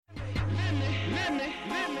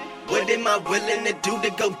What am I willing to do to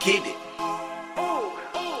go get it?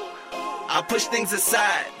 I push things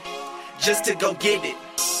aside just to go get it.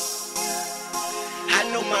 I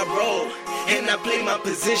know my role and I play my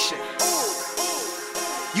position.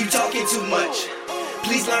 You talking too much.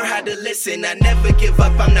 Please learn how to listen. I never give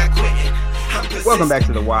up. I'm not quitting. Welcome back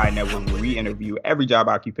to the Y Network, where we interview every job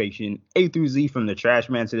occupation A through Z, from the trash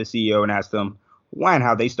man to the CEO, and ask them why and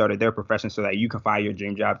how they started their profession so that you can find your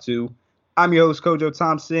dream job too. I'm your host, Kojo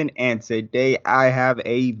Thompson, and today I have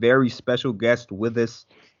a very special guest with us.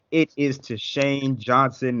 It is TShane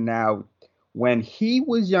Johnson. Now, when he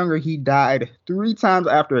was younger, he died 3 times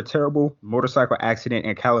after a terrible motorcycle accident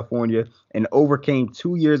in California and overcame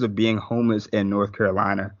 2 years of being homeless in North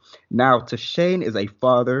Carolina. Now, TShane is a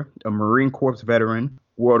father, a Marine Corps veteran,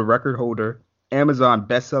 world record holder, Amazon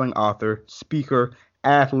bestselling author, speaker,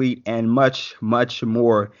 athlete, and much, much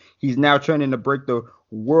more. He's now training to break the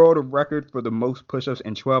world record for the most push-ups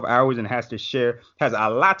in 12 hours and has a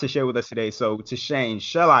lot to share with us today. So, TShane,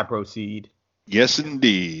 shall I proceed? Yes,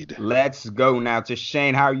 indeed. Let's go now.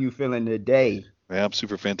 TShane, how are you feeling today? Yeah, I'm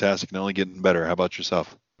super fantastic and only getting better. How about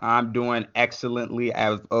yourself? I'm doing excellently,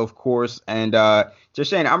 of course. And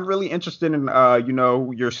TShane, I'm really interested in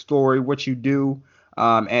your story, what you do,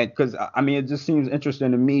 and because it just seems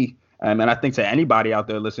interesting to me, and I think to anybody out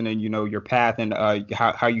there listening, your path and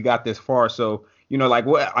how you got this far. So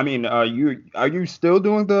are you still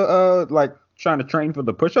doing the trying to train for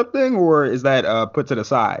the push-up thing, or is that put to the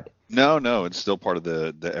side? No, it's still part of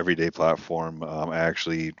the everyday platform. I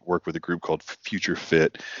actually work with a group called Future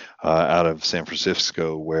Fit out of San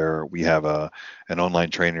Francisco, where we have an online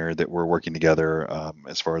trainer that we're working together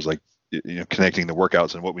as far as connecting the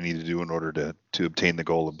workouts and what we need to do in order to obtain the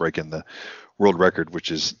goal of breaking the world record,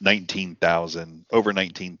 which is over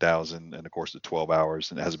 19,000 in the course of 12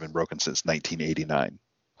 hours, and it hasn't been broken since 1989.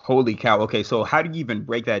 Holy cow. Okay, so how do you even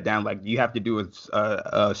break that down? Like, do you have to do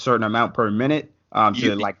a certain amount per minute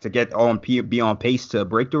to get be on pace to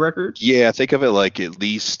break the record? Yeah, think of it like at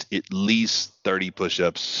least 30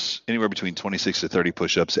 push-ups, anywhere between 26 to 30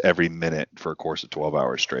 push-ups every minute for a course of 12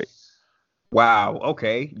 hours straight. Wow.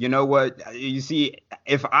 Okay. You know what? You see,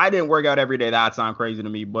 if I didn't work out every day, that'd sound crazy to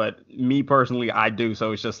me. But me personally, I do.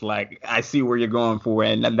 So it's just like, I see where you're going for,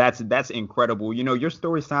 and that's incredible. Your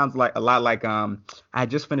story sounds like a lot like I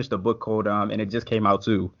just finished a book called and it just came out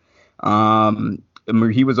too.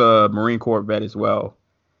 He was a Marine Corps vet as well.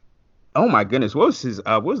 Oh my goodness, what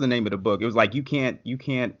was the name of the book? It was like you can't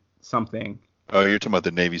something. Oh, you're talking about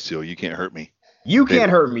the Navy SEAL. You Can't Hurt Me. You Can't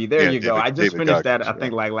Hurt Me. There you go. I just finished Goggins, that. I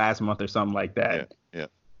think last month or something like that.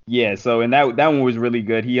 Yeah. So and that one was really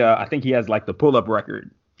good. He I think he has the pull-up record.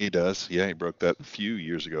 He does. Yeah, he broke that a few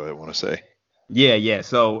years ago, I want to say. Yeah.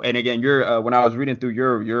 So, and again, when I was reading through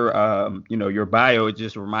your bio, it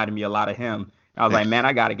just reminded me a lot of him. I was like, man,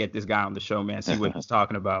 I got to get this guy on the show, man, see what he's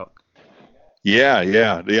talking about.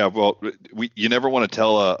 Yeah. Well, you never want to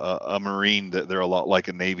tell a Marine that they're a lot like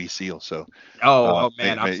a Navy SEAL. So. Oh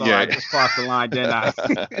man, I'm sorry, I just crossed the line, didn't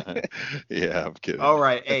I? Yeah, I'm kidding. All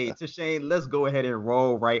right, hey, TShane, let's go ahead and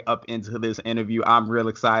roll right up into this interview. I'm real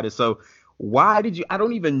excited. So, why did you? I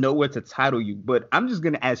don't even know what to title you, but I'm just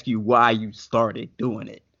gonna ask you why you started doing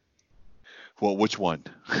it. Well, which one?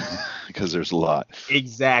 Because there's a lot.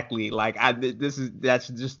 Exactly. That's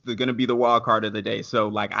just going to be the wild card of the day.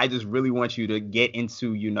 So I just really want you to get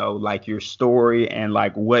into, your story and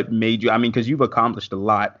what made you, because you've accomplished a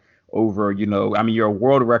lot over, you're a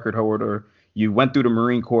world record holder. You went through the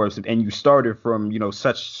Marine Corps and you started from,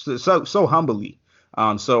 so humbly.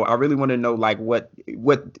 So I really want to know what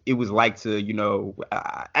it was like to,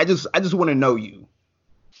 I just want to know you.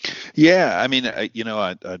 Yeah.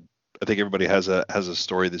 I think everybody has a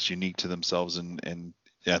story that's unique to themselves, and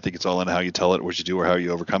I think it's all in how you tell it, what you do, or how you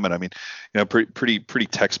overcome it. Pretty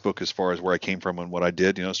textbook as far as where I came from and what I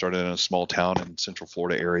did. Started in a small town in Central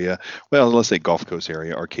Florida area. Well, let's say Gulf Coast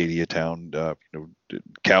area, Arcadia town,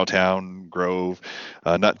 Cowtown, Grove.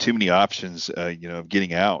 Not too many options, of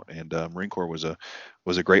getting out. And Marine Corps was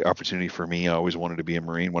a great opportunity for me. I always wanted to be a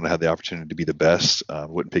Marine, wanted to have the opportunity to be the best.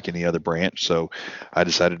 Wouldn't pick any other branch. So I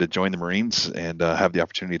decided to join the Marines and have the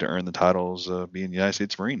opportunity to earn the titles of being a United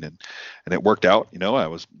States Marine. And it worked out. I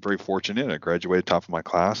was very fortunate. I graduated top of my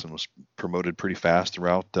class and was promoted pretty fast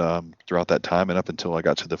throughout that time and up until I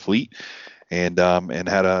got to the fleet. And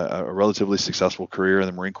had a relatively successful career in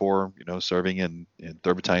the Marine Corps, serving in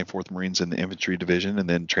 3rd Battalion, 4th Marines in the Infantry Division, and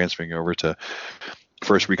then transferring over to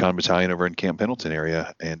 1st Recon Battalion over in Camp Pendleton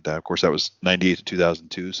area. And of course, that was 98 to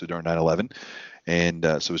 2002, so during 9/11. And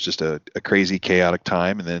so it was just a crazy, chaotic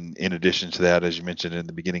time. And then in addition to that, as you mentioned in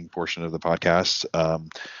the beginning portion of the podcast,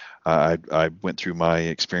 I went through my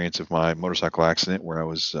experience of my motorcycle accident where I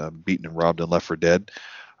was beaten and robbed and left for dead,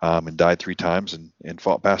 and died 3 times and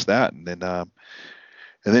fought past that. And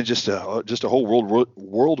then just a whole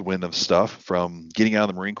whirlwind of stuff, from getting out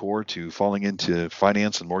of the Marine Corps to falling into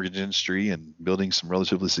finance and mortgage industry and building some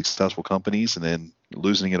relatively successful companies, and then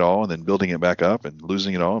losing it all and then building it back up, and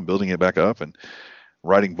losing it all and building it back up, and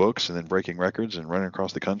writing books and then breaking records and running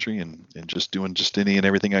across the country, and just doing just any and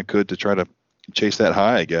everything I could to try to chase that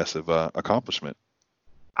high, I guess, of accomplishment.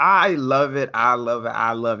 I love it. I love it.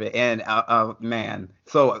 I love it. And man,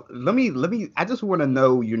 so let me. I just want to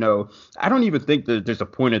know. I don't even think that there's a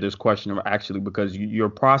point of this question actually, because your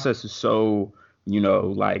process is so,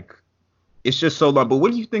 like, it's just so long. But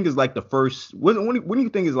what do you think is like the first? When do you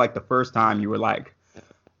think is like the first time you were like,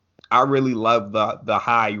 I really love the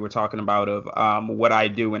high you were talking about of what I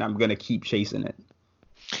do, and I'm gonna keep chasing it.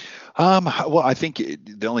 Well, I think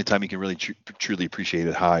the only time you can really truly appreciate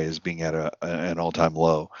it high is being at an all-time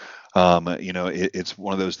low. It's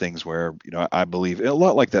one of those things where, I believe a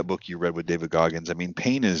lot like that book you read with David Goggins. I mean,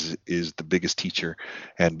 pain is the biggest teacher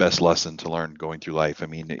and best lesson to learn going through life. I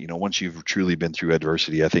mean, once you've truly been through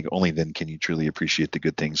adversity, I think only then can you truly appreciate the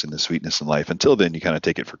good things and the sweetness in life. Until then, you kind of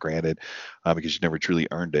take it for granted because you never truly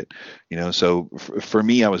earned it. So for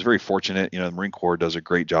me, I was very fortunate. The Marine Corps does a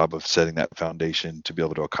great job of setting that foundation to be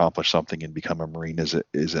able to accomplish something and become a Marine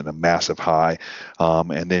is in a massive high,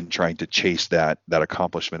 and then trying to chase that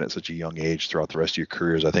accomplishment at such a young age throughout the rest of your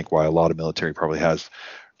careers. I think why a lot of military probably has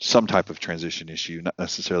some type of transition issue, not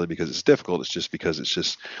necessarily because it's difficult. It's just because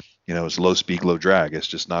it's low speed, low drag. It's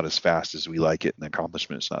just not as fast as we like it, and the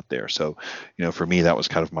accomplishment is not there. So, for me, that was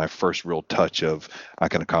kind of my first real touch of I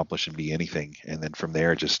can accomplish and be anything. And then from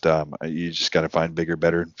there, you just got to find bigger,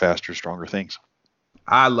 better, faster, stronger things.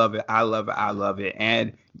 I love it. I love it. I love it.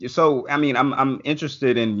 And so, I mean, I'm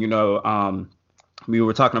interested in, we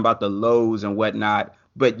were talking about the lows and whatnot,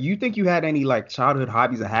 but you think you had any like childhood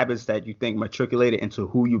hobbies and habits that you think matriculated into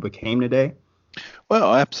who you became today?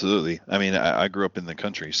 Well, absolutely. I mean, I grew up in the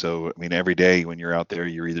country, so I mean, every day when you're out there,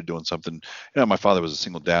 you're either doing something. My father was a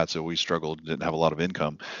single dad, so we struggled, didn't have a lot of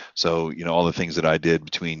income. So, all the things that I did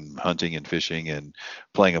between hunting and fishing and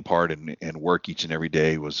playing a part and work each and every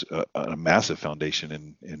day was a massive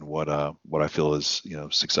foundation in what I feel is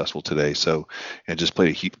successful today. So, and just played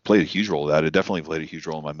a huge role in that. It definitely played a huge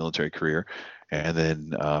role in my military career. And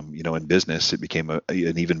then, in business, it became an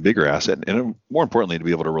even bigger asset. And more importantly, to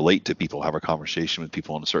be able to relate to people, have a conversation with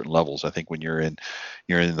people on certain levels. I think when you're in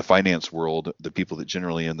the finance world, the people that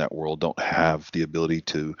generally in that world don't have the ability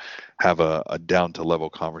to have a down to level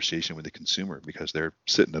conversation with the consumer because they're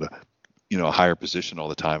sitting at a higher position all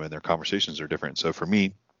the time, and their conversations are different. So for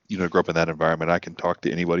me, grew up in that environment. I can talk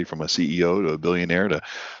to anybody from a CEO to a billionaire to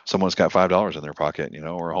someone that's got $5 in their pocket,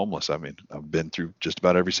 or homeless. I mean, I've been through just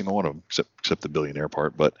about every single one of them, except the billionaire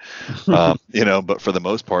part. But, but for the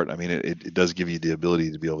most part, I mean, it does give you the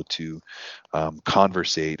ability to be able to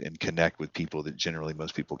conversate and connect with people that generally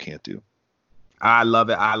most people can't do. I love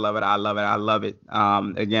it. I love it. I love it. I love it.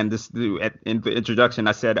 Again, in the introduction,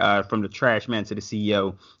 I said from the trash man to the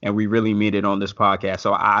CEO, and we really mean it on this podcast.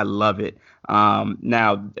 So I love it.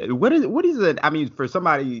 Now, what is it? I mean, for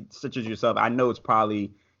somebody such as yourself, I know it's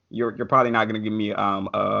probably you're probably not going to give me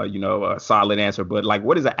a solid answer, but like,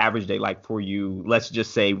 what is an average day like for you? Let's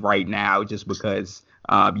just say right now, just because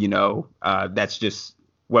that's just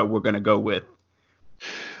what we're going to go with.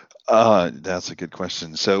 That's a good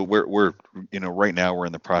question. So we're right now we're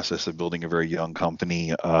in the process of building a very young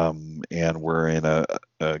company, and we're in a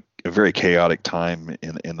very chaotic time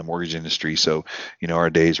in the mortgage industry. So, our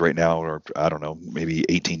days right now are, I don't know, maybe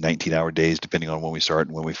 18, 19-hour days, depending on when we start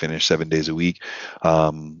and when we finish, 7 days a week.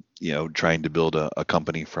 Trying to build a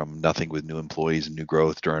company from nothing with new employees and new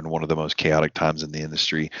growth during one of the most chaotic times in the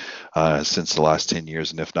industry since the last 10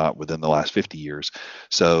 years, and if not within the last 50 years.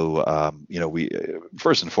 So, we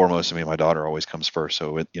first and foremost, I mean, my daughter always comes first.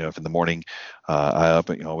 So, if in the morning I up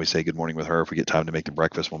and always say good morning with her. If we get time to make the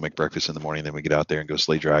breakfast, we'll make breakfast in the morning. Then we get out there and go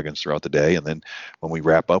slay dragons throughout the day. And then when we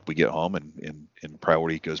wrap up, we get home and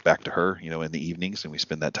priority goes back to her, in the evenings, and we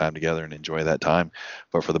spend that time together and enjoy that time.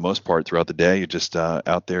 But for the most part, throughout the day, you're just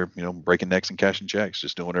out there, breaking necks and cashing checks,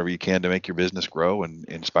 just doing whatever you can to make your business grow and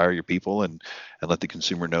inspire your people and let the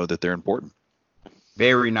consumer know that they're important.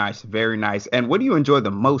 Very nice. Very nice. And what do you enjoy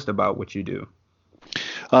the most about what you do?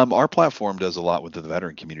 Our platform does a lot with the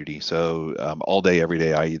veteran community. So all day, every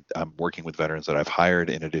day, I'm working with veterans that I've hired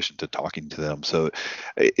in addition to talking to them. So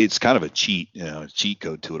it's kind of a cheat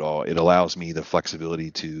code to it all. It allows me the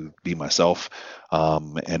flexibility to be myself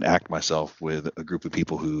and act myself with a group of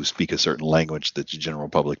people who speak a certain language that the general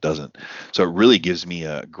public doesn't. So it really gives me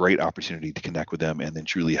a great opportunity to connect with them and then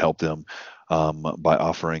truly help them by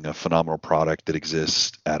offering a phenomenal product that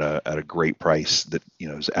exists at a great price that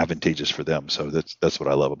is advantageous for them. So that's what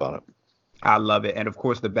I love about it. I love it. And of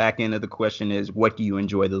course, the back end of the question is, what do you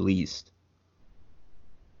enjoy the least?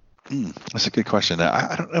 That's a good question.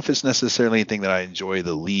 I don't know if it's necessarily anything that I enjoy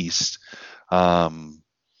the least. I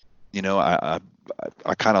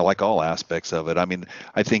kind of like all aspects of it. I mean,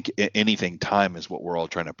 I think anything, time is what we're all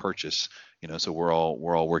trying to purchase. So we're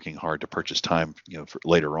all working hard to purchase time, for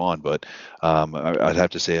later on. But I'd have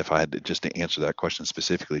to say, if I had just to answer that question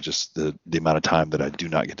specifically, just the amount of time that I do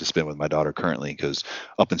not get to spend with my daughter currently, because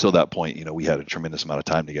up until that point, we had a tremendous amount of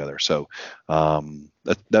time together. So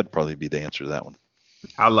that'd probably be the answer to that one.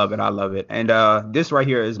 I love it. I love it. And this right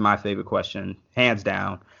here is my favorite question, hands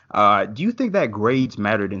down. Do you think that grades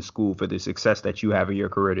mattered in school for the success that you have in your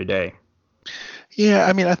career today? Yeah,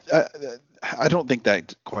 I mean, I don't think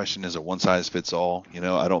that question is a one size fits all.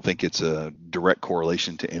 I don't think it's a direct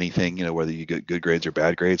correlation to anything, whether you get good grades or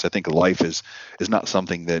bad grades. I think life is not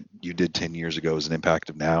something that you did 10 years ago as an impact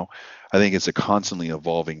of now. I think it's a constantly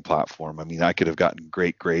evolving platform. I mean, I could have gotten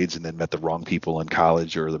great grades and then met the wrong people in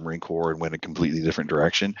college or the Marine Corps and went a completely different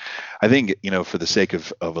direction. I think, for the sake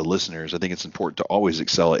of the listeners, I think it's important to always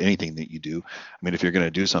excel at anything that you do. I mean, if you're going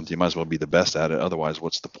to do something, you might as well be the best at it. Otherwise,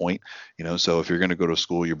 what's the point? So if you're going to go to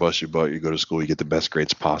school, you bust your butt, you go to school, you get the best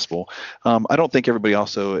grades possible. I don't think everybody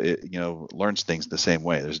also, learns things the same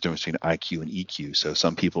way. There's a difference between IQ and EQ. So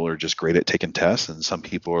some people are just great at taking tests and some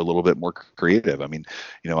people are a little bit more creative. I mean,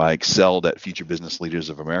 I excelled at Future Business Leaders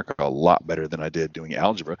of America a lot better than I did doing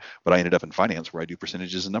algebra, but I ended up in finance where I do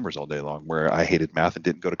percentages and numbers all day long, where I hated math and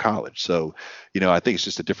didn't go to college. So, I think it's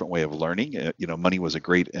just a different way of learning. Money was a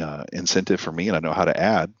great incentive for me, and I know how to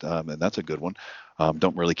add, and that's a good one.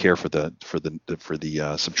 Don't really care for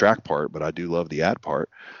the subtract part, but I do love the add part.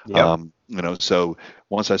 Yep. So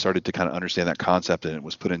once I started to kind of understand that concept and it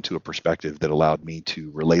was put into a perspective that allowed me to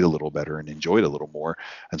relate a little better and enjoy it a little more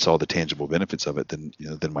and saw the tangible benefits of it, then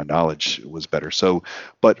my knowledge was better. So,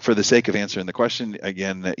 but for the sake of answering the question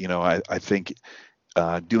again, I think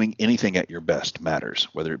doing anything at your best matters,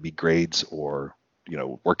 whether it be grades or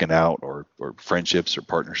working out or friendships or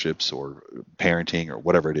partnerships or parenting or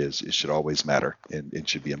whatever it is. It should always matter, and it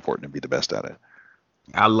should be important to be the best at it.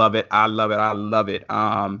 I love it. I love it. I love it.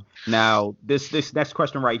 Now this next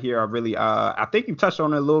question right here, I think you touched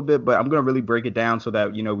on it a little bit, but I'm gonna really break it down so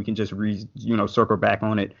that we can just circle back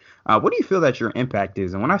on it. What do you feel that your impact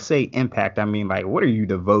is? And when I say impact, I mean, like, what are you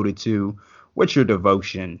devoted to? What's your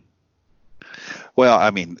devotion? Well,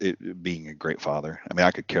 I mean, being a great father. I mean,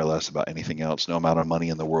 I could care less about anything else. No amount of money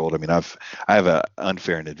in the world. I mean, I have an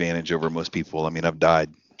unfair advantage over most people. I mean, I've died,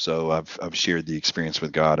 so I've shared the experience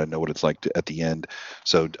with God. I know what it's like at the end.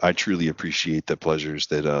 So I truly appreciate the pleasures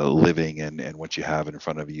that living and what you have in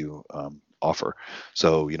front of you offer.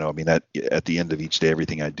 So, I mean, at the end of each day,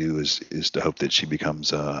 everything I do is to hope that she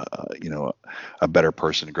becomes a better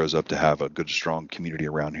person and grows up to have a good, strong community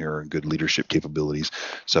around here and good leadership capabilities.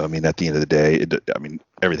 So, I mean, at the end of the day,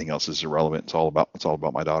 everything else is irrelevant. It's all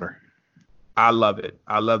about my daughter. I love it.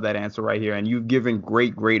 I love that answer right here. And you've given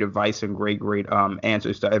great advice and great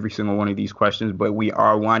answers to every single one of these questions. But we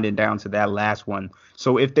are winding down to that last one.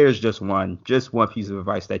 So if there's just one piece of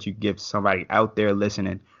advice that you give somebody out there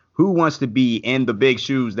listening who wants to be in the big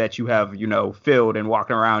shoes that you have, filled and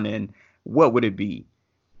walking around in, what would it be?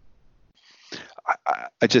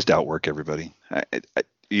 I just outwork everybody.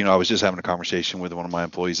 I was just having a conversation with one of my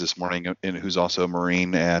employees this morning, and who's also a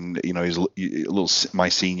Marine, and he's a little my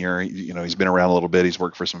senior. He's been around a little bit. He's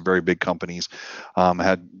worked for some very big companies,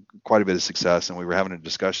 had quite a bit of success, and we were having a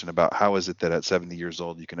discussion about how is it that at 70 years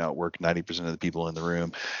old you can outwork 90% of the people in the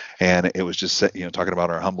room, and it was just talking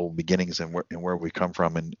about our humble beginnings and where we come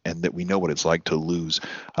from, and that we know what it's like to lose.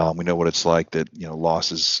 We know what it's like that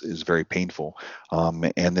loss is very painful,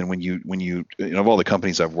 and then when you of all the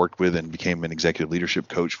companies I've worked with and became an executive leadership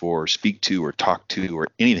coach for, or speak to, or talk to, or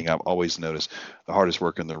anything, I've always noticed the hardest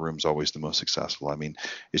work in the room is always the most successful. I mean,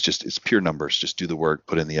 it's pure numbers. Just do the work,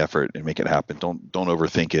 put in the effort, and make it happen. Don't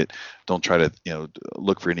overthink it. Don't try to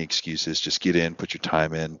look for any excuses. Just get in, put your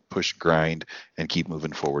time in, push, grind, and keep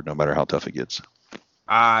moving forward, no matter how tough it gets.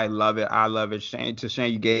 I love it. I love it.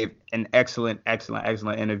 TShane, you gave an excellent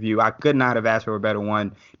interview. I could not have asked for a better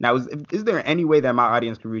one. Now, is there any way that my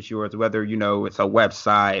audience can reach yours, whether, it's a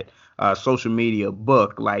website, social media,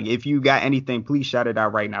 book. Like, if you got anything, please shout it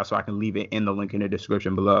out right now so I can leave it in the link in the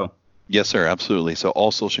description below. Yes, sir. Absolutely. So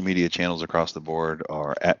all social media channels across the board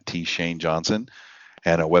are at TShane Johnson,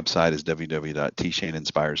 and our website is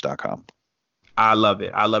www.tshaneinspires.com. I love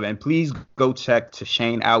it. And please go check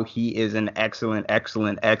TShane out. He is an excellent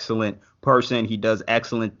person. He does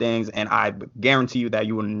excellent things, and I guarantee you that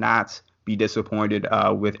you will not be disappointed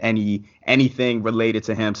with anything related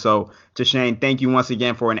to him. So, TShane, thank you once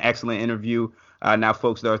again for an excellent interview. Now,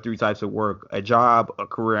 folks, there are 3 types of work: a job, a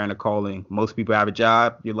career, and a calling. Most people have a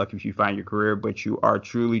job. You're lucky if you find your career, but you are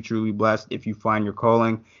truly blessed if you find your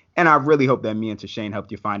calling. And I really hope that me and TShane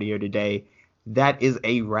helped you find it here today. That is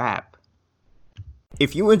a wrap.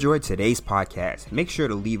 If you enjoyed today's podcast, make sure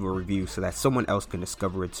to leave a review so that someone else can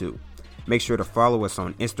discover it too. Make sure to follow us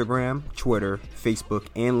on Instagram, Twitter, Facebook,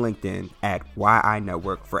 and LinkedIn at YI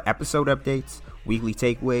Network for episode updates, weekly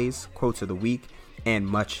takeaways, quotes of the week, and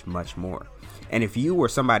much more. And if you or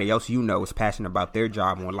somebody else you know is passionate about their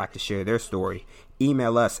job and would like to share their story,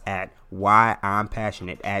 email us at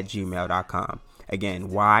whyimpassionate@gmail.com. Again,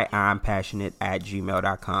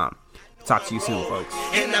 whyimpassionate@gmail.com. Talk to you soon, folks.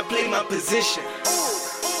 And I play my position.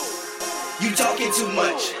 You talking too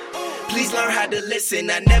much. Please learn how to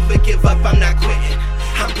listen. I never give up, I'm not quitting.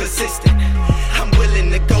 I'm persistent. I'm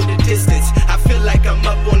willing to go the distance. I feel like I'm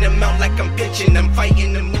up on